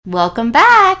Welcome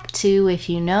back to If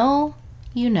You Know,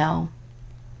 You Know.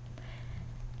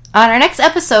 On our next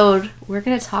episode, we're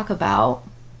going to talk about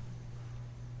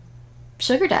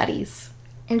sugar daddies.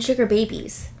 And sugar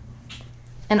babies.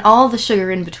 And all the sugar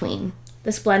in between.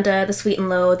 The Splenda, the Sweet and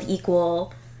Low, the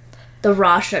Equal, the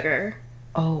raw sugar.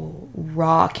 Oh,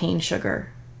 raw cane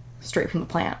sugar. Straight from the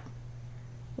plant.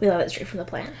 We love it straight from the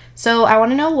plant. So I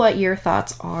want to know what your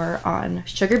thoughts are on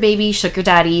sugar babies, sugar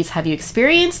daddies. Have you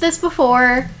experienced this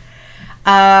before?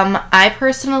 I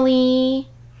personally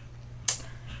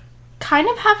kind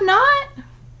of have not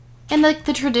in the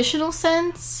traditional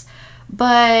sense,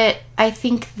 but I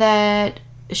think that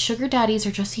sugar daddies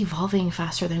are just evolving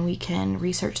faster than we can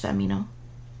research them, you know?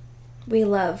 We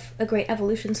love a great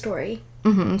evolution story.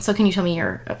 Mm-hmm. So can you tell me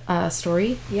your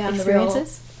story? Yeah, I'm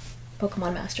experiences? The real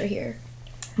Pokemon master here.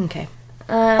 Okay.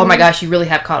 Oh my gosh, you really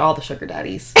have caught all the sugar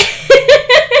daddies.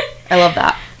 I love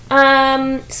that.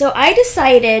 So I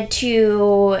decided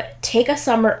to take a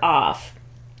summer off,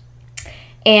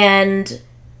 and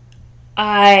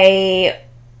I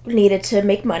needed to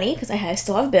make money because I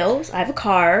still have bills. I have a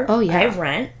car. Oh, yeah. I have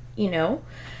rent, you know.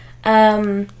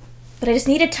 But I just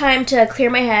needed time to clear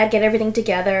my head, get everything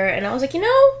together, and I was like,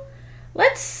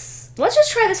 let's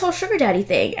just try this whole sugar daddy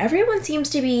thing. Everyone seems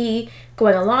to be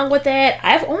going along with it.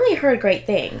 I've only heard great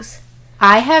things.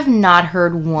 I have not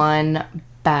heard one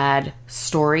bad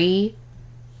story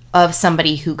of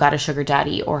somebody who got a sugar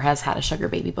daddy or has had a sugar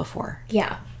baby before.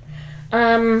 Yeah.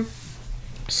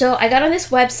 So I got on this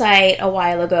website a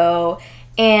while ago,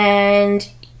 and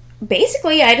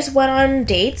basically I just went on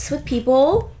dates with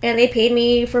people, and they paid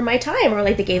me for my time, or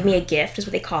like they gave me a gift, is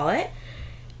what they call it.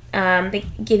 They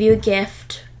give you a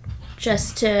gift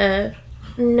just to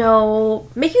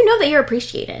make you know that you're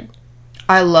appreciated.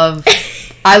 I love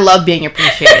being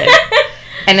appreciated.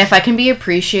 And if I can be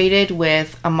appreciated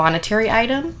with a monetary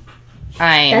item,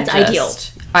 that's ideal.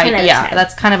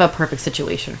 That's kind of a perfect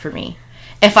situation for me.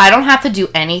 If I don't have to do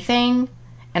anything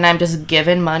and I'm just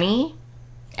given money,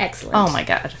 excellent. Oh my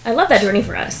god, I love that journey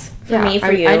for us, me,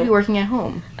 for you. I'd be working at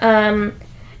home. And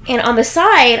on the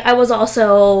side, I was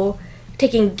also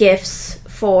taking gifts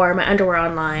for my underwear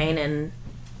online and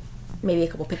maybe a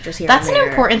couple pictures here. That's and there. an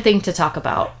important thing to talk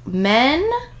about. Men,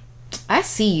 I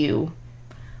see you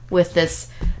with this.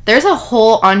 There's a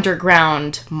whole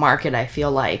underground market, I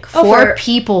feel like, for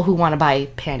people who want to buy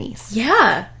panties.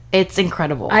 Yeah. It's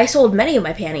incredible. I sold many of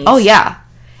my panties. Oh, yeah.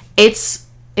 It's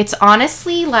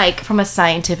honestly, like, from a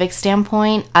scientific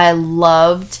standpoint, I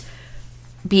loved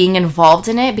being involved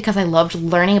in it because I loved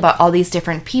learning about all these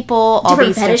different people.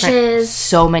 Different fetishes.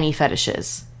 So many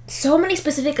fetishes. So many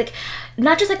specific, like,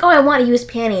 not just like, oh, I want to use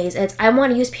panties. It's, I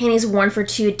want to use panties worn for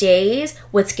 2 days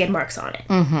with skid marks on it.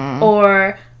 Mm-hmm.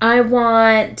 Or I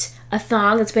want a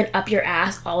thong that's been up your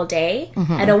ass all day.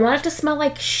 Mm-hmm. I don't want it to smell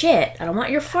like shit. I don't want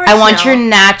your fart I want your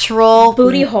natural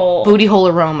booty hole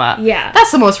aroma. Yeah.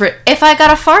 That's the most... If I got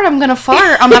a fart, I'm going to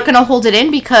fart. I'm not going to hold it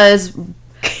in because,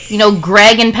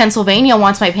 Greg in Pennsylvania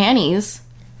wants my panties.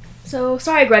 So,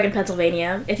 sorry, Greg in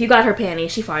Pennsylvania. If you got her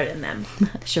panties, she farted in them.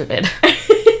 Sure did.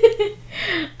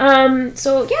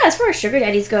 So yeah, as far as sugar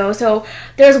daddies go, so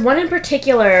there's one in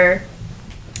particular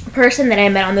person that I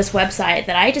met on this website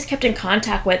that I just kept in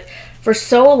contact with for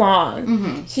so long.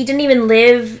 Mm-hmm. He didn't even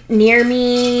live near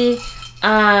me.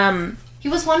 He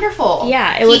was wonderful.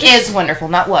 Yeah. He is wonderful,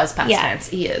 not was past tense.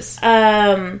 He is.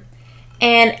 And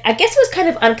I guess it was kind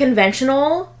of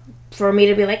unconventional for me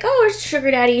to be like, oh, it's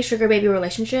sugar daddy, sugar baby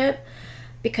relationship,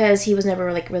 because he was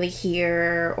never like really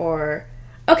here or...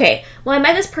 Okay, well, I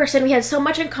met this person. We had so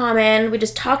much in common. We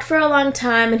just talked for a long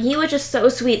time, and he was just so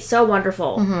sweet, so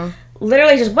wonderful. Mm-hmm.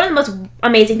 Literally just one of the most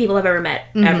amazing people I've ever met,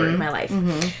 ever in my life.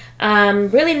 Mm-hmm.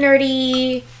 Really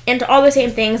nerdy, into all the same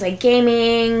things, like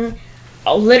gaming,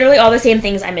 literally all the same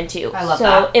things I'm into. I love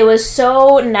that. So it was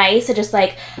so nice to just,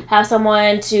 like, have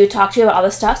someone to talk to about all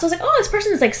this stuff. So I was like, oh, this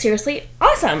person is, like, seriously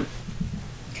awesome.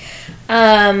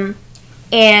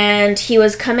 And he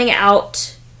was coming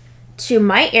out to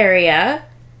my area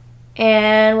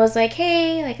and was like,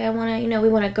 hey, like, I want to, we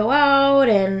want to go out,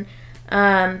 and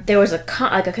there was a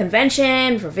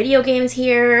convention for video games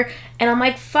here, and I'm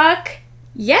like, fuck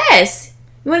yes,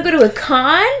 you want to go to a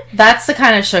con? That's the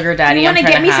kind of sugar daddy I'm trying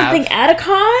to have. You want to get me something at a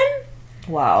con?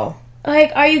 Wow.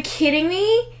 Like, are you kidding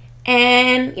me?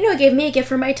 And, gave me a gift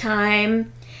for my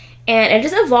time, and it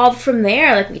just evolved from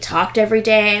there. Like, we talked every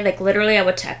day, like, literally I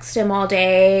would text him all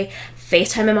day,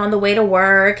 FaceTime him on the way to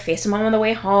work, FaceTime him on the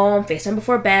way home, FaceTime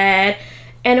before bed,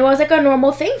 and it was like a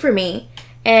normal thing for me.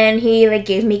 And he, like,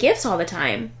 gave me gifts all the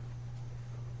time.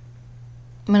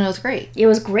 I mean, it was great. It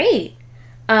was great.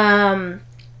 And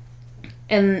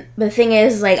the thing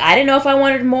is, like, I didn't know if I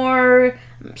wanted more.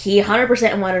 He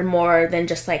 100% wanted more than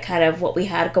just, like, kind of what we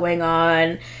had going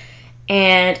on.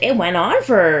 And it went on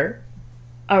for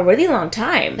a really long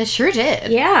time. It sure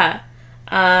did. Yeah.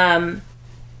 And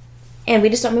we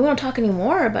don't talk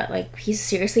anymore, but, like, he's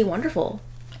seriously wonderful.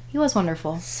 He was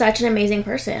wonderful. Such an amazing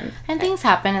person. And things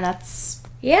happen, and that's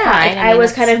fine. I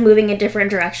was kind of moving a different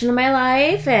direction in my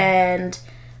life, and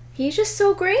he's just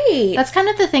so great. That's kind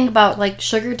of the thing about, like,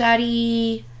 sugar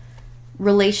daddy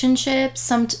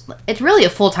relationships. It's really a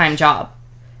full-time job.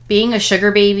 Being a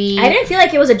sugar baby. I didn't feel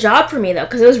like it was a job for me, though,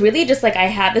 because it was really just, like, I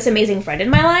had this amazing friend in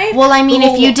my life. Well, I mean,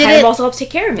 if you did it... also helps take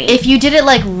care of me. If you did it,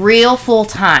 like, real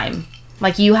full-time,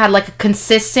 like, you had, like, a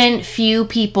consistent few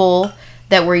people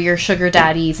that were your sugar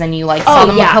daddies, and you, like, saw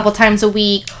them a couple times a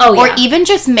week. Or even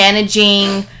just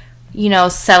managing, you know,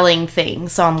 selling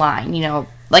things online, you know.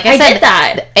 Like I said, did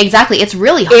that. Exactly. It's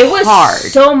really hard. It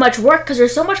was so much work because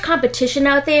there's so much competition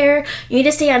out there. You need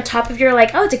to stay on top of your,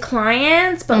 like, the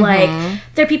clients, but, like,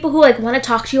 there are people who, like, want to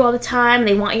talk to you all the time.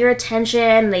 They want your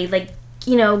attention. They, like,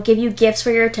 you know, give you gifts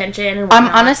for your attention and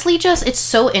whatnot. Honestly, it's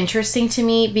so interesting to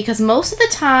me because most of the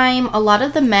time, a lot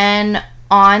of the men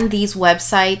on these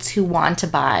websites who want to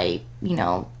buy, you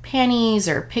know, panties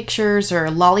or pictures or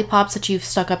lollipops that you've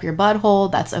stuck up your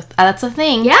butthole, that's a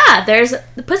thing. Yeah, there's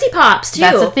the pussy pops too.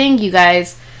 That's a thing, you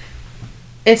guys.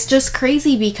 It's just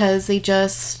crazy because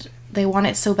they want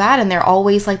it so bad, and they're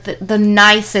always like the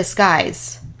nicest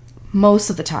guys most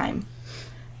of the time.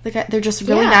 They're just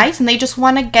really nice, and they just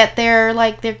want to get their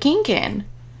kink in.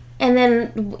 And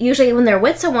then usually when they're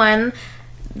with someone,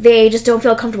 they just don't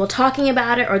feel comfortable talking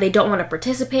about it, or they don't want to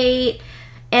participate.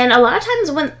 And a lot of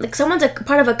times when, like, someone's a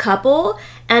part of a couple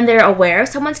and they're aware of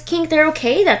someone's kink, they're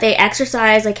okay that they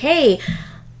exercise, like, hey,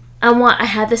 I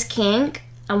had this kink,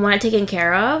 I want it taken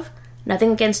care of,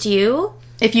 nothing against you.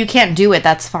 If you can't do it,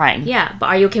 that's fine. Yeah, but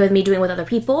are you okay with me doing it with other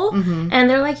people? Mm-hmm. And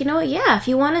they're like, you know what, yeah, if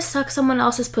you want to suck someone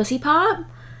else's pussy pop,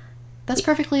 that's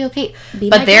perfectly okay.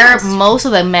 But most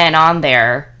of the men on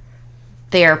there,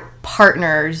 their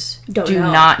partners do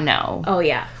not know. Oh,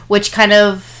 yeah. Which kind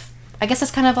of... I guess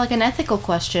it's kind of like an ethical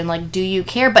question. Like, do you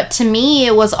care? But to me,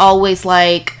 it was always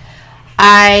like,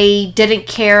 I didn't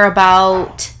care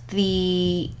about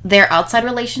their outside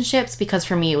relationships because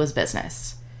for me, it was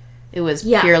business. It was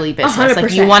purely business. 100%.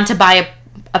 Like, you want to buy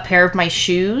a pair of my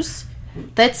shoes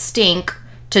that stink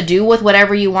to do with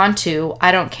whatever you want to.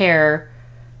 I don't care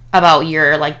about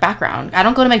your, like, background. I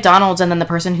don't go to McDonald's and then the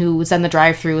person who's in the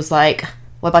drive-thru is like,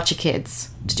 what about your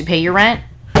kids? Did you pay your rent?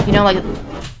 You know, like...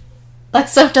 That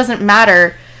stuff doesn't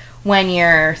matter when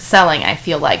you're selling, I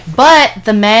feel like. But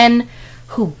the men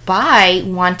who buy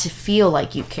want to feel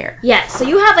like you care. Yes, so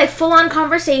you have, like, full-on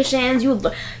conversations.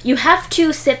 You have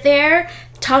to sit there,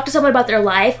 talk to someone about their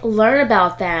life, learn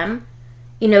about them,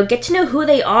 you know, get to know who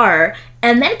they are,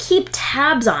 and then keep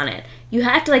tabs on it. You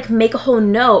have to, like, make a whole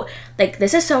note. Like,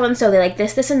 this is so-and-so. They like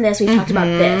this, and this. We've talked about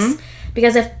this.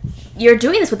 Because if you're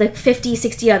doing this with, like, 50,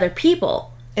 60 other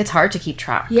people... It's hard to keep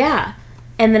track. Yeah.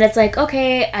 And then it's like,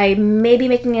 okay, I may be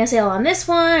making a sale on this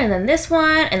one, and then this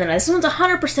one, and then this one's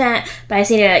 100%, but I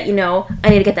just need to, you know, I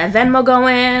need to get that Venmo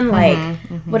going, like,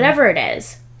 whatever it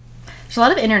is. There's a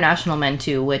lot of international men,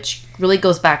 too, which really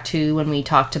goes back to when we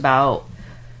talked about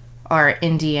our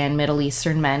Indian, Middle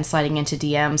Eastern men sliding into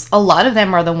DMs. A lot of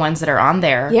them are the ones that are on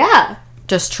there. Yeah.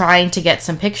 Just trying to get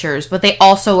some pictures, but they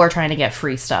also are trying to get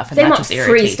free stuff, and they that want just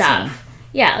irritates free stuff.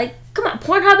 Me. Yeah, like, come on,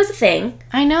 Pornhub is a thing.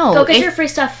 I know. Go get your free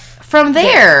stuff. From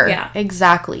there. Yeah.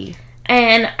 Exactly.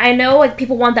 And I know, like,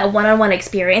 people want that one-on-one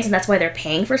experience, and that's why they're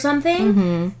paying for something.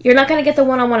 Mm-hmm. You're not going to get the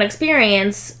one-on-one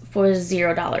experience for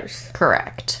 $0.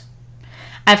 Correct.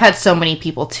 I've had so many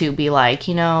people, too, be like,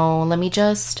 you know,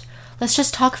 let's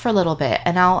just talk for a little bit,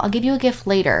 and I'll give you a gift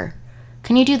later.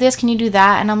 Can you do this? Can you do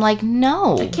that? And I'm like,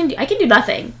 no. I can do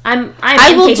nothing.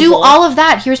 I will do all of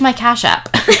that. Here's my Cash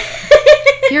App.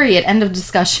 Period. End of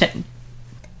discussion.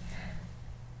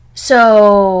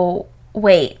 So,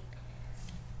 wait.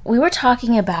 We were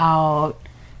talking about,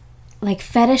 like,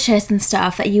 fetishes and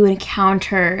stuff that you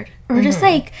encountered. Or just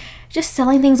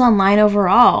selling things online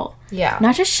overall. Yeah.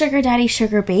 Not just sugar daddy,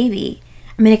 sugar baby.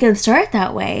 I mean, it can start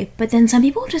that way. But then some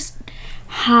people just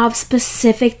have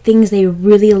specific things they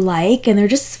really like. And they're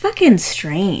just fucking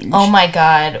strange. Oh, my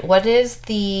God. What is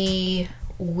the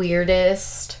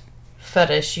weirdest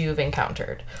fetish you've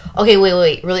encountered? Okay,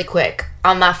 wait, really quick.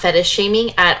 I'm not fetish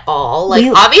shaming at all. Like,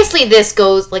 obviously this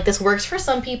works for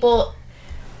some people.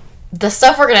 The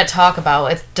stuff we're gonna talk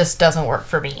about, it just doesn't work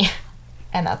for me.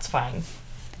 And that's fine.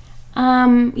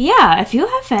 Yeah, if you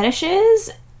have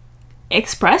fetishes,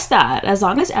 express that. As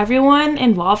long as everyone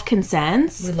involved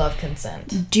consents. We love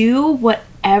consent. Do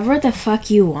whatever the fuck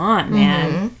you want,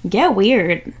 man. Mm-hmm. Get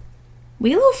weird.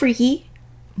 We a little freaky.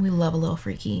 We love a little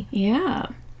freaky. Yeah.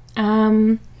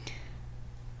 Lauren,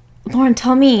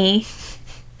 tell me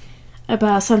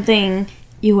about something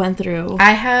you went through.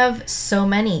 I have so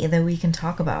many that we can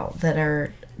talk about that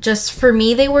are just, for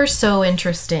me, they were so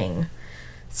interesting.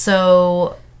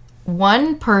 So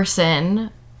one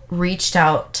person reached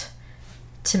out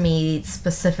to me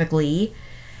specifically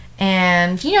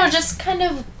and, you know, just kind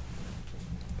of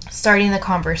starting the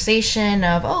conversation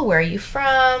of, oh, where are you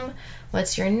from?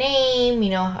 What's your name? You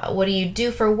know, what do you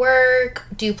do for work?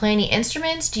 Do you play any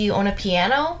instruments? Do you own a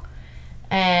piano?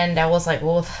 And I was like,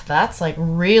 well, that's like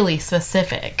really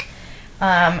specific.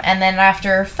 And then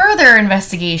after further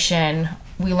investigation,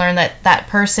 we learned that that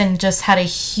person just had a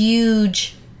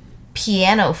huge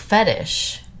piano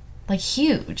fetish. Like,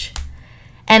 huge.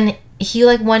 And he,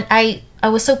 like, I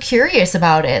was so curious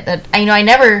about it that, you know, I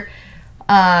never,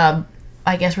 I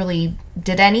guess, really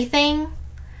did anything.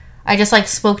 I just, like,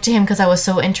 spoke to him because I was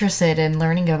so interested in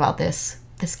learning about this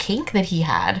kink that he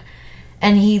had.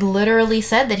 And he literally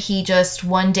said that he just,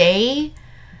 one day,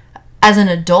 as an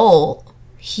adult,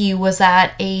 he was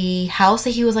at a house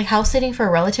that he was, like, house sitting for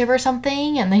a relative or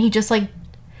something. And then he just, like,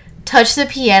 touched the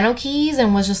piano keys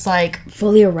and was just, like...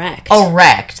 fully erect.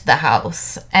 Erect the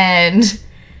house. And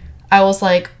I was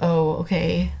like, oh,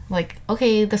 okay. Like,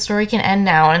 okay, the story can end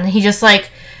now. And he just, like...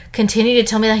 continued to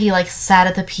tell me that he, like, sat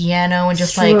at the piano and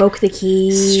just, stroked the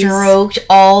keys. Stroked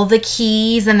all the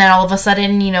keys, and then all of a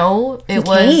sudden, you know,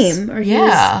 explosion.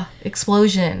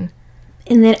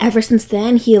 And then ever since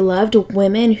then, he loved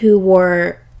women who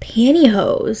wore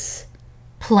pantyhose.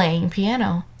 Playing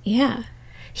piano. Yeah.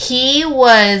 He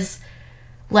was,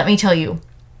 let me tell you,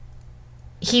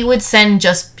 he would send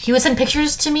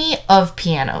pictures to me of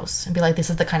pianos and be like, this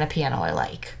is the kind of piano I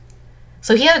like.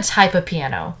 So he had a type of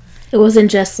piano. It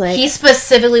wasn't just like... he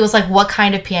specifically was like, what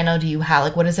kind of piano do you have?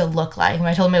 Like, what does it look like? When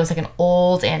I told him it was like an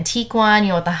old antique one, you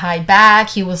know, with the high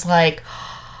back, he was like,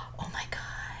 oh my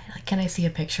God, like, can I see a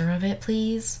picture of it,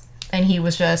 please? And he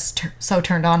was just so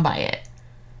turned on by it.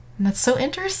 And that's so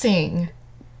interesting.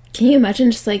 Can you imagine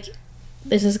just like,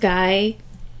 there's this guy,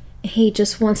 he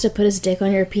just wants to put his dick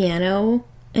on your piano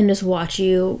and just watch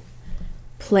you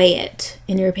play it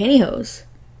in your pantyhose.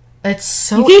 It's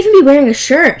so... you can't even be wearing a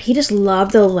shirt. He just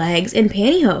loved the legs and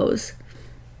pantyhose.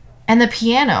 And the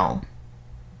piano.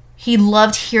 He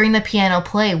loved hearing the piano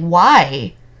play.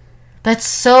 Why? That's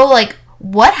so, like,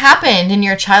 what happened in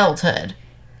your childhood?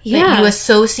 Yeah. That you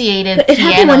associated but it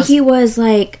pianos... happened when he was,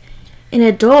 like, an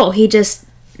adult. He just...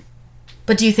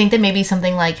 But do you think that maybe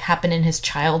something, like, happened in his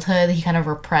childhood that he kind of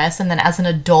repressed, and then as an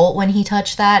adult, when he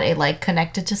touched that, it, like,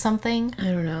 connected to something? I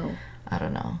don't know. I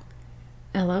don't know.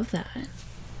 I love that.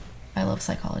 I love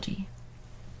psychology.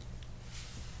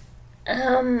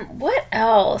 What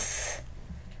else?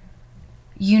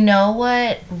 You know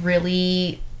what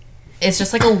really is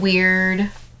just like a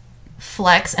weird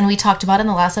flex, and we talked about it in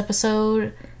the last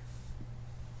episode?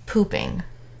 Pooping.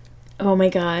 Oh my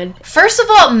God. First of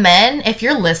all, men, if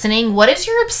you're listening, what is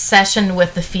your obsession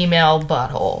with the female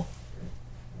butthole?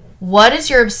 What is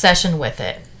your obsession with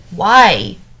it?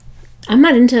 Why? I'm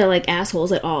not into, like,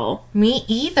 assholes at all. Me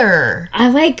either. I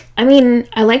like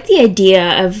the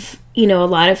idea of, you know, a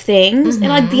lot of things. Mm-hmm.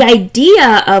 And, like, the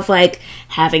idea of, like,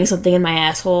 having something in my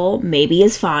asshole maybe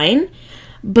is fine.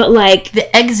 But, like...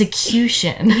 the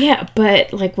execution. Yeah,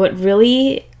 but, like, what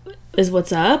really is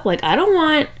what's up? Like, I don't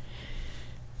want...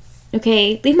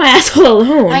 okay, leave my asshole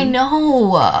alone. I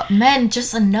know. Men,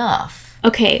 just enough.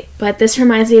 Okay, but this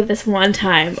reminds me of this one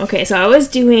time. Okay, so I was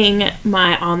doing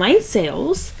my online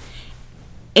sales...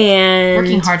 and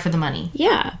working hard for the money.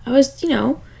 Yeah, I was, you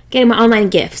know, getting my online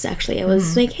gifts. Actually, I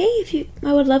was like, "Hey,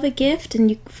 I would love a gift,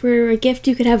 and for a gift,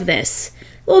 you could have this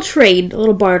a little trade, a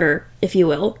little barter, if you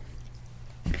will."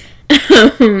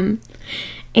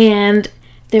 And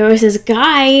there was this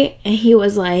guy, and he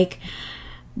was like,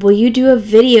 "Will you do a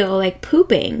video like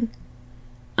pooping?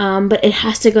 But it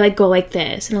has to go like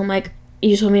this." And I'm like,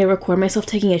 "You just want me to record myself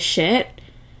taking a shit?"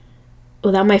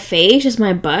 Without my face, just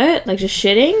my butt, like just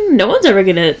shitting? No one's ever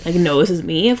gonna like know this is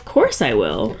me. Of course I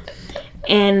will.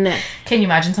 And can you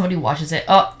imagine somebody watches it?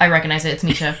 Oh, I recognize it. It's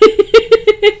Misha.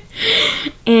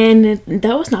 And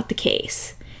that was not the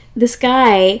case. This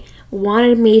guy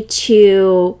wanted me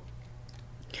to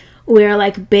wear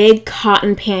like big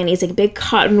cotton panties, like big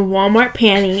cotton Walmart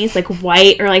panties, like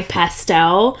white or like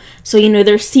pastel. So, you know,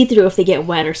 they're see-through if they get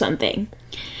wet or something.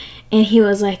 And he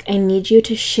was like, I need you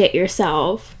to shit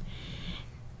yourself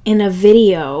in a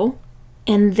video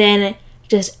and then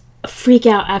just freak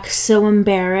out, act so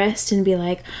embarrassed and be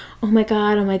like, oh my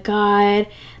god,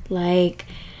 like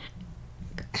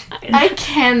I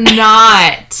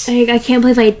cannot. I can't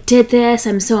believe I did this.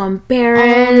 I'm so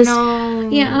embarrassed. Oh, no.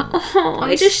 Yeah. Oh,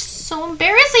 I'm just so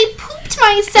embarrassed. I pooped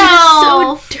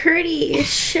myself. So dirty. I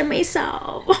shit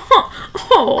myself.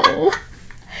 Oh.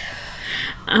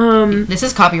 This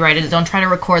is copyrighted. Don't try to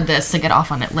record this to get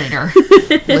off on it later,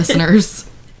 listeners.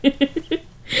 He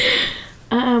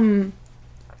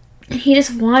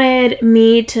just wanted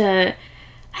me to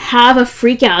have a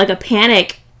freak out, like a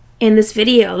panic in this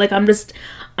video. Like,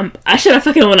 I should have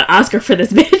fucking won an Oscar for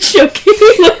this bitch. Okay,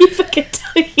 let me fucking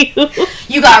tell you.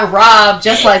 You got robbed,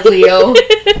 just like Leo.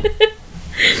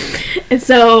 And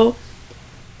so,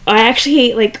 I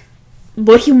actually, like,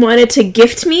 what he wanted to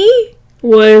gift me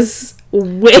was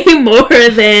way more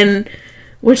than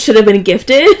what should have been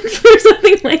gifted for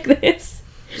something like this.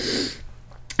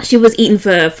 She was eating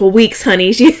for weeks,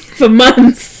 honey. For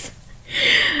months.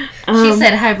 She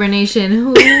said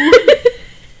hibernation.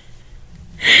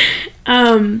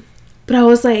 But I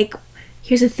was like,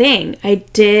 here's the thing. I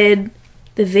did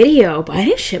the video, but I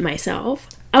didn't shit myself.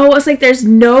 I was like, there's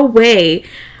no way.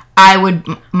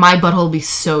 My butthole would be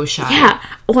so shy. Yeah.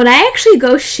 When I actually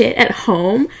go shit at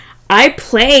home, I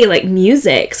play, like,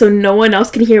 music so no one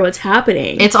else can hear what's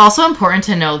happening. It's also important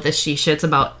to know that she shits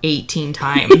about 18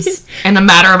 times in a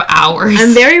matter of hours.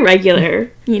 I'm very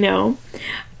regular, you know.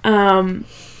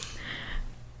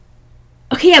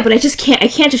 Okay, yeah, but I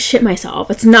can't just shit myself.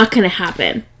 It's not gonna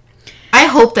happen. I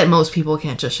hope that most people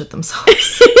can't just shit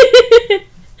themselves.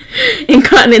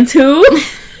 Incontinence who?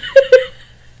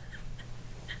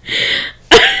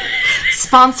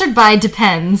 Sponsored by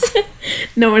Depends.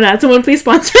 No, we're not. Someone please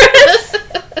sponsor us.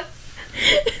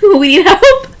 We need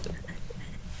help.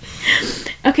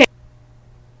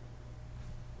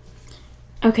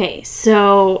 Okay,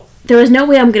 so there was no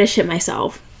way I'm gonna shit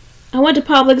myself. I went to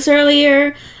Publix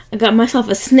earlier. I got myself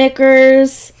a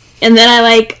Snickers. And then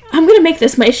I'm gonna make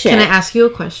this my shit. Can I ask you a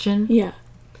question? Yeah.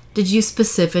 Did you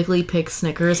specifically pick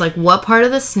Snickers? Like, what part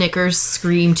of the Snickers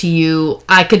screamed to you,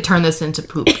 I could turn this into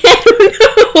poop? I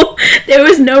don't know. There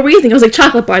was no reason. It was like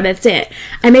chocolate bar, that's it.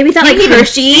 I maybe thought, like,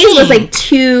 Hershey's was, like,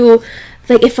 too...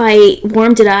 Like, if I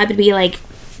warmed it up, it'd be, like...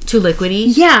 Too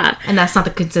liquidy? Yeah. And that's not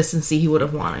the consistency he would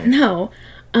have wanted. No.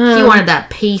 He wanted that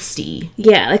pasty.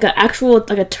 Yeah, like an actual,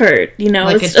 like a turd, you know?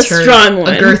 Like it's a turd, strong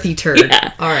one. A girthy turd.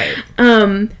 Yeah. All right.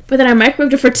 But then I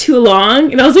microwaved it for too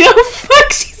long, and I was like, oh,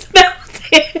 fuck, she smelled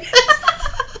it.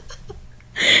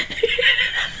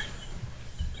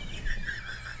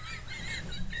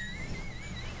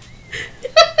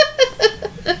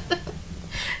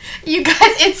 You guys,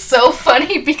 it's so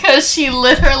funny because she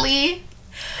literally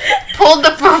pulled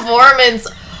the performance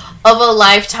of a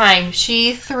lifetime.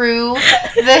 She threw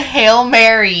the Hail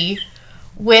Mary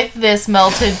with this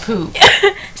melted poop.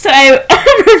 So I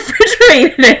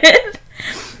refrigerated it.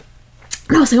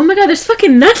 And I was like, oh my god, there's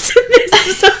fucking nuts in this. This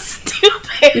is so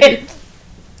stupid.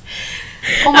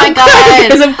 Oh my god.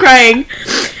 Because I'm crying.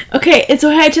 Okay, and so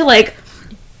I had to, like,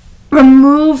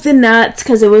 remove the nuts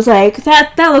because it was like,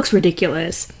 that looks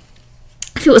ridiculous.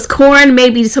 If it was corn,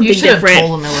 maybe something different. You should have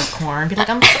told him it was corn. Be like,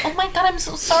 oh my god, I'm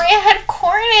so sorry I had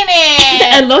corn in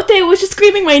it. Elote was just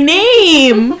screaming my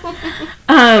name.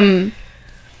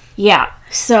 Yeah.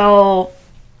 So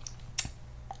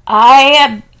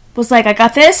I was like, I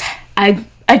got this. I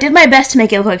did my best to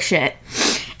make it look like shit.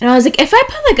 And I was like, if I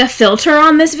put, like, a filter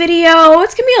on this video,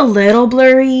 it's gonna be a little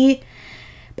blurry.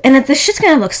 And the shit's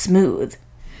gonna look smooth.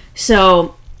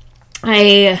 So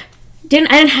I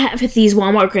didn't have these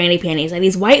Walmart granny panties. I had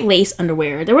these white lace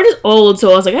underwear. They were just old,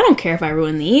 so I was like, I don't care if I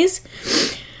ruin these.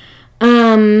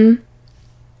 And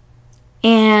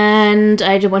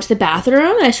I just went to the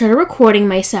bathroom and I started recording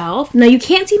myself. Now, you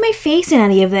can't see my face in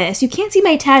any of this. You can't see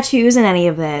my tattoos in any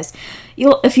of this.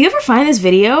 If you ever find this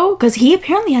video, because he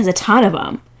apparently has a ton of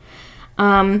them.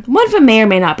 One of them may or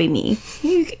may not be me.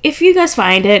 If you guys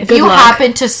find it, good luck.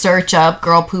 Happen to search up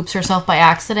girl poops herself by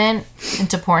accident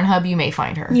into Pornhub, you may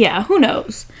find her. Yeah, who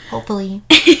knows? Hopefully.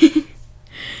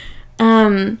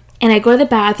 And I go to the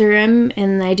bathroom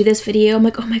and I do this video. I'm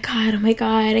like, oh my god,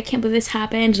 I can't believe this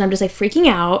happened. And I'm just, like, freaking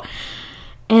out.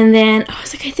 And then I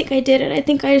was like, I think I did it. I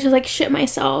think I just, like, shit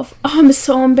myself. Oh, I'm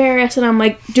so embarrassed. And I'm,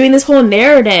 like, doing this whole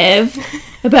narrative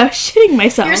about shitting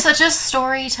myself. You're such a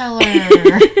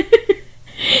storyteller.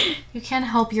 You can't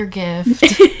help your gift.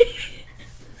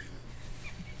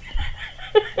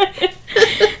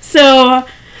 So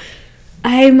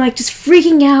I'm, like, just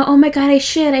freaking out. Oh my god, I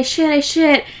shit.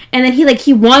 And then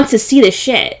he wants to see the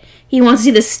shit. He wants to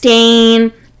see the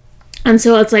stain. And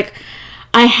so it's like,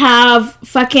 I have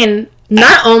fucking...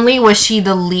 Not only was she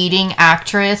the leading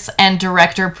actress and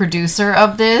director-producer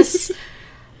of this,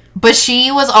 but she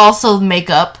was also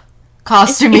makeup,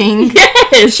 costuming.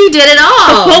 Yes! She did it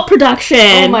all. The whole production.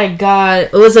 Oh my god.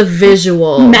 It was a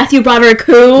visual. Matthew Broderick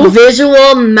who?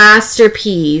 Visual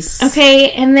masterpiece.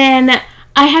 Okay, and then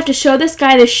I have to show this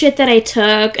guy the shit that I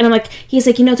took, and I'm like, he's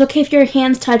like, it's okay if your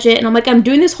hands touch it, and I'm like, I'm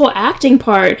doing this whole acting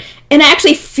part, and I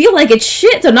actually feel like it's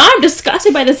shit, so now I'm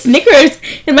disgusted by the Snickers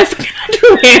in my fucking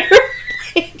underwear.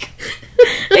 like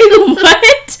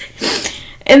what?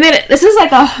 And then this is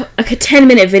like a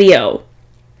 10-minute video.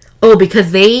 Oh,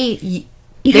 because they're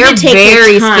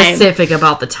very specific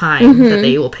about the time that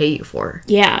they will pay you for.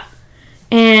 Yeah.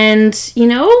 And,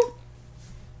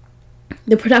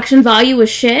 the production value was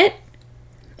shit.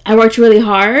 I worked really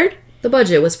hard. The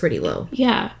budget was pretty low.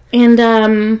 Yeah.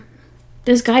 And,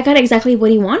 this guy got exactly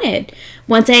what he wanted.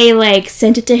 Once I,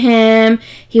 sent it to him,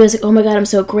 he was like, oh my god, I'm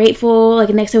so grateful.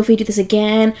 Next time if we do this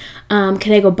again,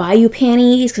 can I go buy you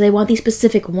panties? Because I want these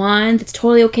specific ones. It's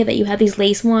totally okay that you have these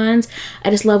lace ones.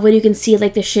 I just love when you can see,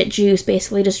 the shit juice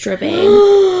basically just dripping.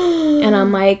 And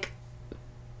I'm like,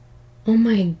 oh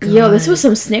my god. Yo, this was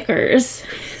some Snickers.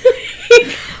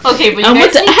 Okay, but I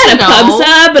had a pub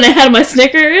sub and I had my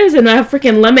Snickers and my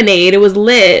freaking lemonade. It was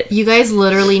lit. You guys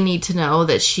literally need to know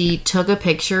that she took a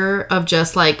picture of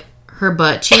just her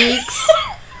butt cheeks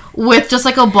with just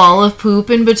a ball of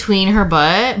poop in between her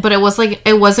butt, but it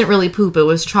wasn't really poop. It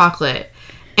was chocolate,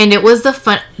 and it was the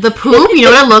poop. You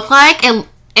know what it looked like?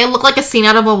 It looked like a scene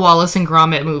out of a Wallace and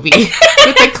Gromit movie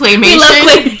with the claymation. We love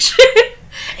claymation.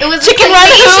 It was chicken run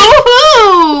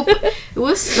poop. It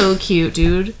was so cute,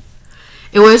 dude.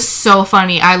 It was so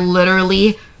funny. I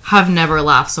literally have never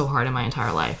laughed so hard in my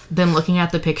entire life than looking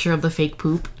at the picture of the fake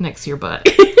poop next to your butt.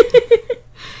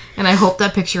 And I hope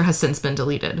that picture has since been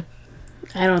deleted.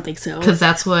 I don't think so. Because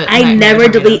that's what... I never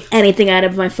delete anything out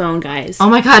of my phone, guys. Oh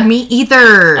my god, me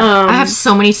either. I have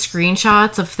so many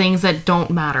screenshots of things that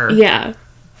don't matter. Yeah.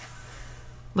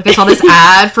 I saw this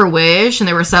ad for Wish, and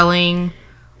they were selling,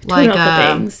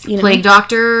 Plague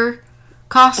Doctor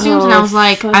costumes, and I was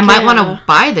like, I might want to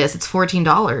buy this. It's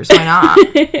 $14. Why not?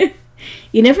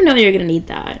 You never know you're gonna need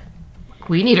that.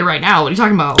 We need it right now. What are you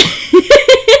talking about?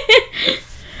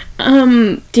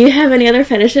 Do you have any other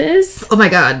fetishes? Oh my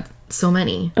god, so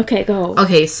many. Okay, go.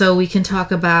 Okay, so we can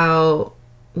talk about...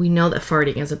 We know that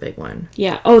farting is a big one.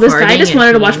 Yeah. Oh, this guy just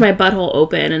wanted to watch my butthole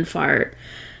open and fart.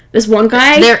 This one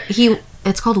guy...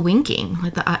 It's called winking.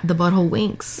 The butthole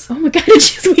winks. Oh my god,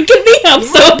 she's winking at me. I'm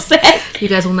so upset. You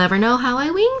guys will never know how I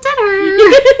winked at her.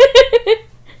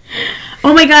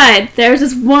 Oh my god, there's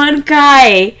this one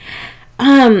guy.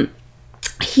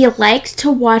 He liked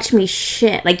to watch me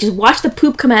shit. Just watch the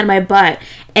poop come out of my butt.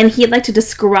 And he'd like to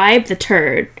describe the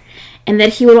turd. And then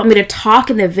he would want me to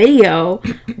talk in the video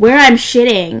where I'm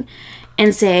shitting.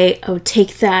 And say, oh,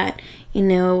 take that.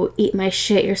 Eat my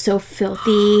shit, you're so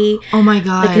filthy. Oh my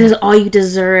god. This is all you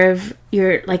deserve.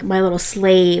 You're, my little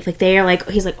slave.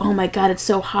 He's like, oh my god, it's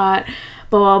so hot.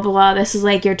 Blah, blah, blah. This is,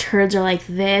 your turds are like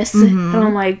this. Mm-hmm. And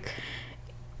I'm like,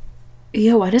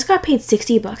 yo, I just got paid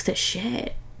 $60 to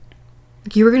shit.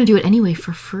 You were gonna do it anyway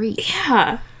for free.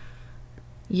 Yeah.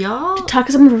 Y'all? Talk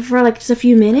to someone for, just a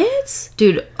few minutes?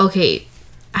 Dude, okay.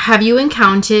 Have you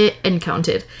encountered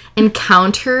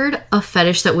a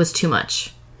fetish that was too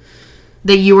much?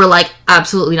 That you were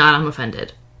absolutely not, I'm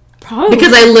offended. Probably.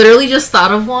 Because I literally just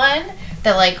thought of one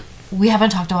that, we haven't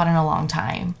talked about in a long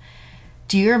time.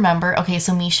 Do you remember? Okay,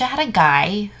 so Misha had a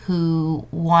guy who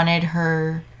wanted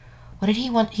her... What did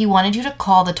he want? He wanted you to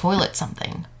call the toilet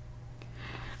something.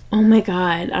 Oh my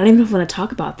god. I don't even know if I want to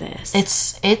talk about this.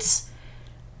 It's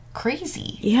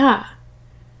crazy. Yeah.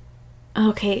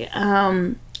 Okay,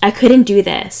 I couldn't do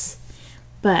this.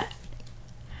 But...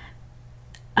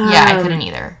 yeah, I couldn't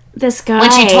either. This guy...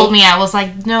 When she told me, I was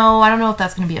like, no, I don't know if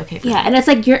that's going to be okay for me. Yeah, and it's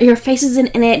your face isn't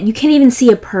in it. You can't even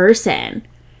see a person.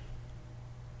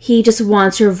 He just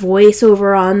wants your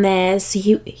voiceover on this.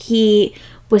 He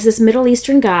was this Middle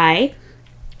Eastern guy,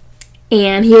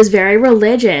 and he was very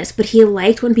religious, but he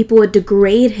liked when people would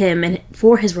degrade him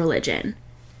for his religion.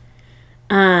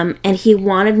 And he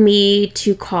wanted me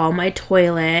to call my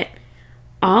toilet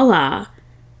Allah.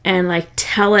 And,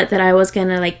 tell it that I was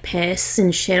gonna, piss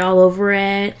and shit all over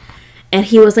it. And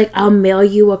he was like, I'll mail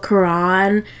you a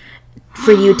Quran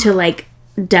for you to,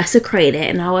 desecrate it.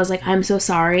 And I was like, I'm so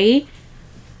sorry.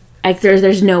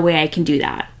 There's no way I can do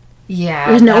that.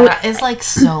 Yeah, that is,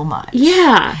 so much.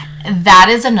 Yeah. That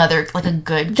is another, a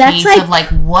good case of,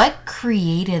 what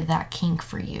created that kink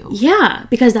for you? Yeah,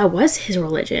 because that was his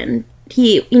religion.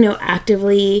 He,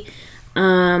 actively,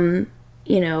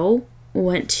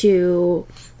 went to...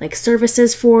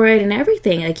 services for it and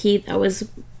everything. That was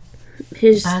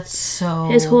his... That's so...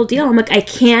 His whole deal. I'm like, I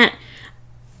can't...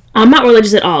 I'm not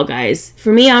religious at all, guys.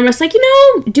 For me, I'm just like,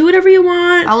 do whatever you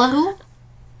want. Allah who?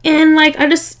 And, like, I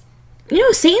just,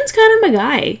 Satan's kind of my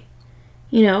guy.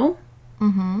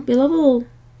 Mm-hmm. We love a little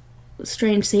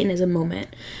strange Satanism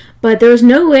moment. But there's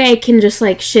no way I can just,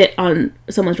 like, shit on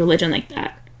someone's religion like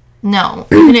that. No.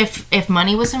 Even if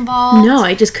money was involved? No,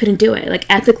 I just couldn't do it. Like,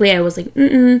 ethically, I was like,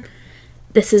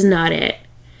 this is not it.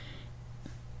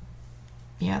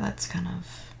 Yeah, that's kind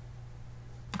of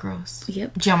gross.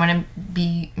 Yep. Do you want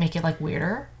to make it, like,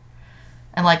 weirder?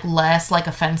 And, like, less, like,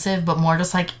 offensive, but more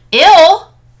just, like, ew!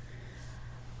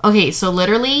 Okay, so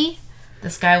literally,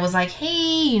 this guy was like,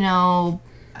 hey,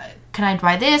 can I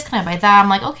buy this? Can I buy that? I'm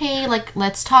like, okay, like,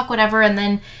 let's talk, whatever. And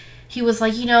then he was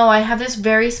like, I have this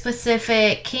very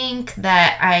specific kink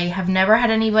that I have never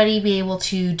had anybody be able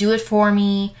to do it for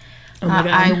me. Oh my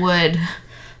God.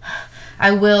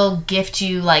 I will gift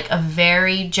you, like, a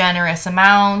very generous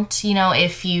amount,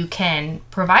 if you can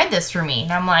provide this for me.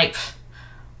 And I'm like,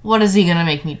 what is he gonna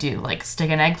make me do? Like,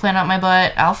 stick an eggplant up my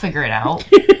butt? I'll figure it out.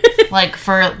 Like,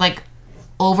 for, like,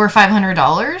 over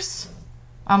 $500?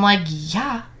 I'm like,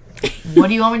 yeah. What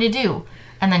do you want me to do?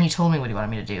 And then he told me what he wanted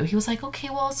me to do. He was like, okay,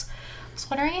 well, I was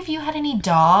wondering if you had any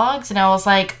dogs. And I was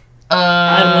like,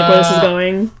 I don't like where this is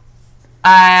going.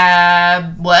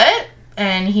 What?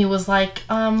 And he was like,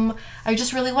 I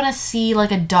just really want to see,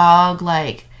 like, a dog,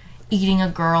 like, eating a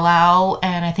girl out,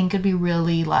 and I think it'd be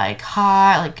really, like,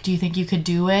 hot. Like, do you think you could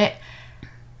do it?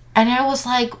 And I was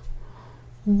like,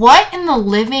 what in the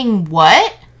living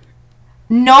what?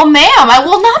 No, ma'am, I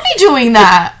will not be doing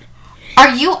that.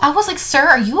 I was like, sir,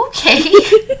 are you okay?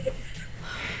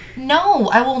 No,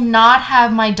 I will not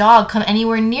have my dog come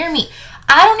anywhere near me.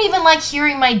 I don't even like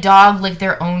hearing my dog lick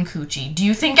their own coochie. Do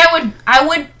you think I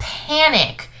would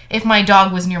panic if my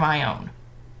dog was near my own?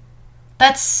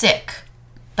 That's sick.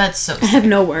 That's so sick. I have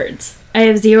no words. I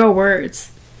have 0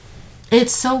 words.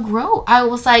 It's so gross. I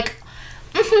was like...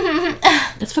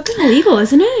 That's fucking illegal,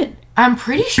 isn't it? I'm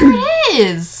pretty sure it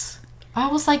is. I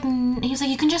was like... He was like,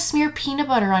 you can just smear peanut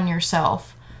butter on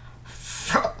yourself.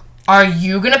 Are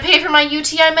you gonna pay for my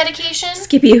UTI medication?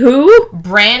 Skippy who?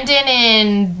 Brandon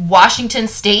in Washington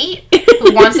State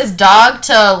who wants his dog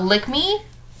to lick me?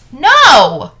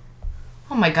 No!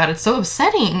 Oh my god, it's so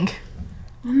upsetting.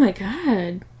 Oh my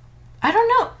god. I don't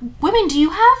know. Women, do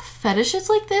you have fetishes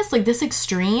like this? Like this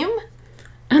extreme?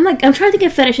 I'm trying to think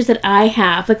of fetishes that I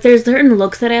have. Like, there's certain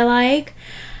looks that I like.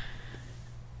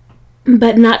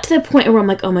 But not to the point where I'm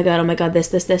like, oh my god,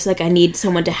 this. Like, I need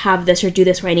someone to have this or do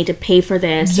this, or I need to pay for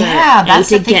this. Yeah, that's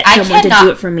the thing. Get someone to do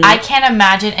it for me. I can't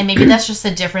imagine, and maybe that's just the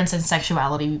difference in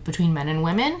sexuality between men and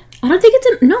women. I don't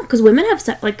think no, because women have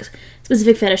like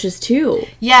specific fetishes too.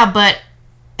 Yeah, but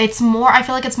it's more. I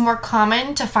feel like it's more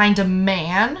common to find a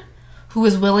man who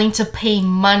is willing to pay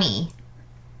money.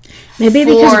 Maybe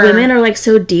because women are like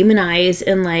so demonized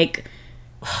and like.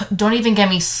 Don't even get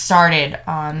me started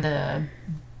on the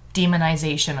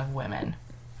demonization of women.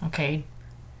 Okay,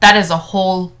 that is a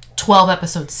whole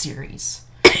 12-episode series.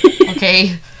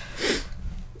 Okay,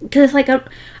 because like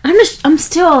I'm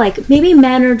still like, maybe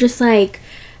men are just like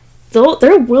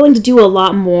they're willing to do a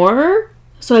lot more,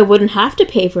 so I wouldn't have to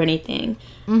pay for anything.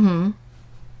 So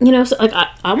like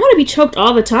I want to be choked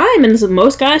all the time, and so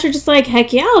most guys are just like,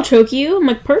 heck yeah, I'll choke you. I'm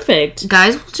like, perfect.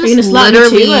 Guys will just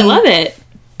literally, I love it.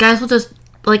 Guys will just,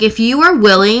 like, if you are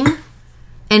willing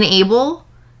and able,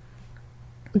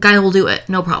 guy will do it,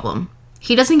 no problem.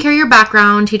 He doesn't care your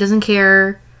background. He doesn't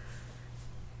care.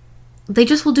 They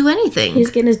just will do anything. He's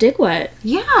getting his dick wet.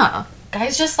 Yeah.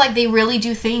 Guys just, like, they really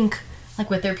do think, like,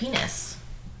 with their penis.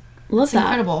 Love that. It's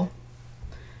incredible.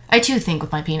 I, too, think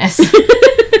with my penis.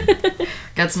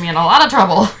 Gets me in a lot of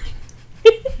trouble.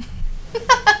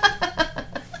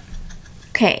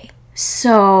 Okay,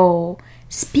 so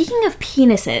speaking of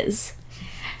penises,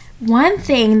 one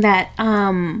thing that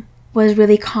was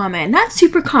really common, not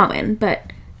super common,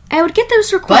 but I would get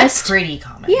this request. But pretty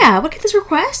common. Yeah, I would get this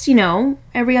request,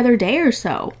 every other day or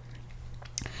so.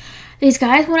 These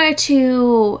guys wanted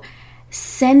to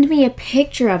send me a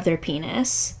picture of their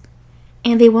penis,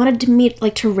 and they wanted me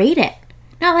to rate it.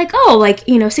 Not like,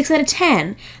 6 out of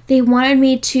 10. They wanted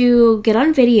me to get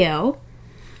on video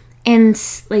and,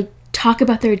 talk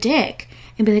about their dick.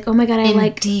 And be like, oh my god,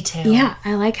 in detail. Yeah,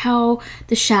 I like how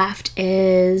the shaft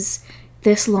is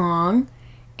this long.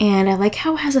 And I like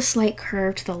how it has a slight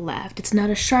curve to the left. It's not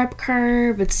a sharp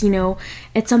curve. It's,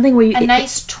 it's something where you... A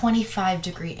nice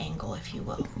 25-degree angle, if you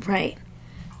will. Right.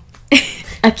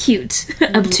 Acute.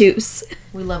 Obtuse.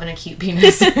 We love an acute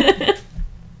penis.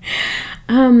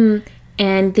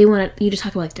 And they want you to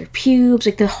talk about, their pubes,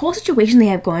 the whole situation they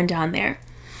have going down there.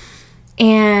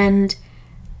 And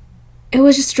it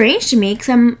was just strange to me, because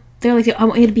they're like, I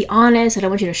want you to be honest. I don't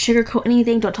want you to sugarcoat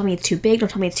anything. Don't tell me it's too big. Don't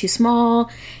tell me it's too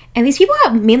small. And these people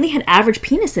mainly had average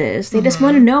penises. They just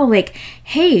want to know, like,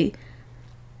 hey,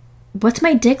 what's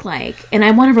my dick like? And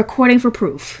I want a recording for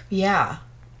proof. Yeah.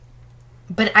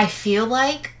 But I feel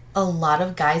like a lot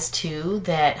of guys, too,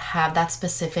 that have that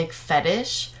specific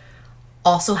fetish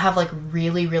also have, like,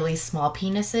 really, really small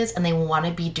penises, and they want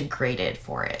to be degraded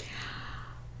for it.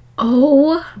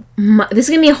 Oh, this is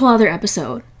going to be a whole other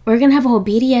episode. We're going to have a whole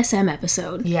BDSM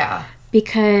episode. Yeah.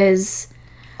 Because...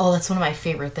 Oh, that's one of my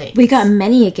favorite things. We got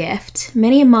many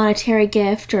a monetary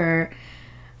gift, or,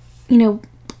 you know,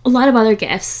 a lot of other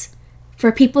gifts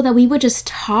for people that we would just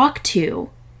talk to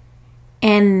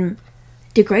and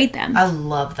degrade them. I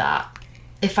love that.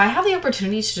 If I have the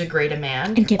opportunity to degrade a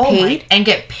man... And get paid? And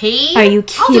get paid? Are you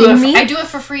kidding me? I do it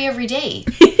for free every day.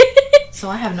 So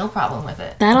I have no problem with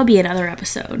it. That'll be another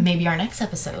episode. Maybe our next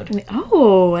episode.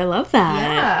 Oh, I love that.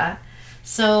 Yeah.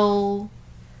 So,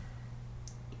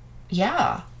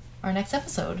 yeah. Our next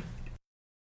episode.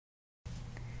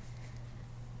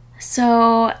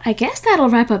 So, I guess that'll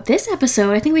wrap up this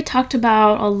episode. I think we talked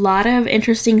about a lot of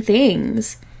interesting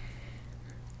things.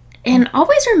 And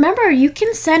always remember, you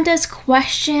can send us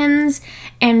questions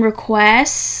and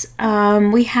requests.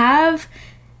 We have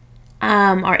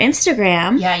our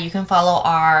Instagram. Yeah, you can follow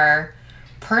our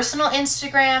personal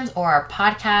Instagrams or our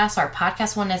podcast. Our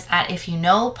podcast one is at If You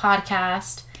Know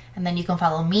Podcast. And then you can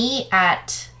follow me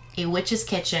at A Witch's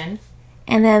Kitchen.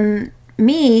 And then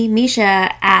me,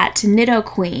 Misha, at Nido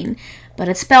Queen. But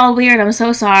it's spelled weird. I'm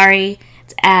so sorry.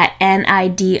 It's at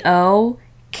NIDOKWEEEEEN.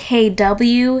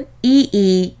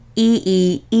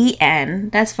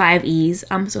 That's 5 E's.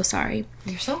 I'm so sorry.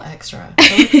 You're so extra.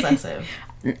 So excessive.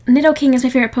 Nidoking is my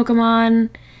favorite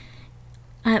Pokemon.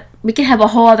 We could have a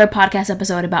whole other podcast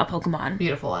episode about Pokemon.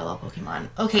 Beautiful. I love Pokemon.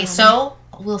 Okay, so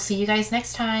we'll see you guys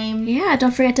next time. Yeah,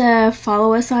 don't forget to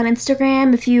follow us on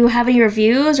Instagram. If you have any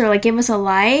reviews or like give us a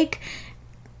like,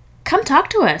 come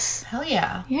talk to us. Hell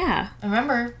yeah. Yeah.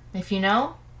 Remember, if you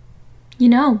know, you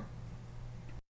know.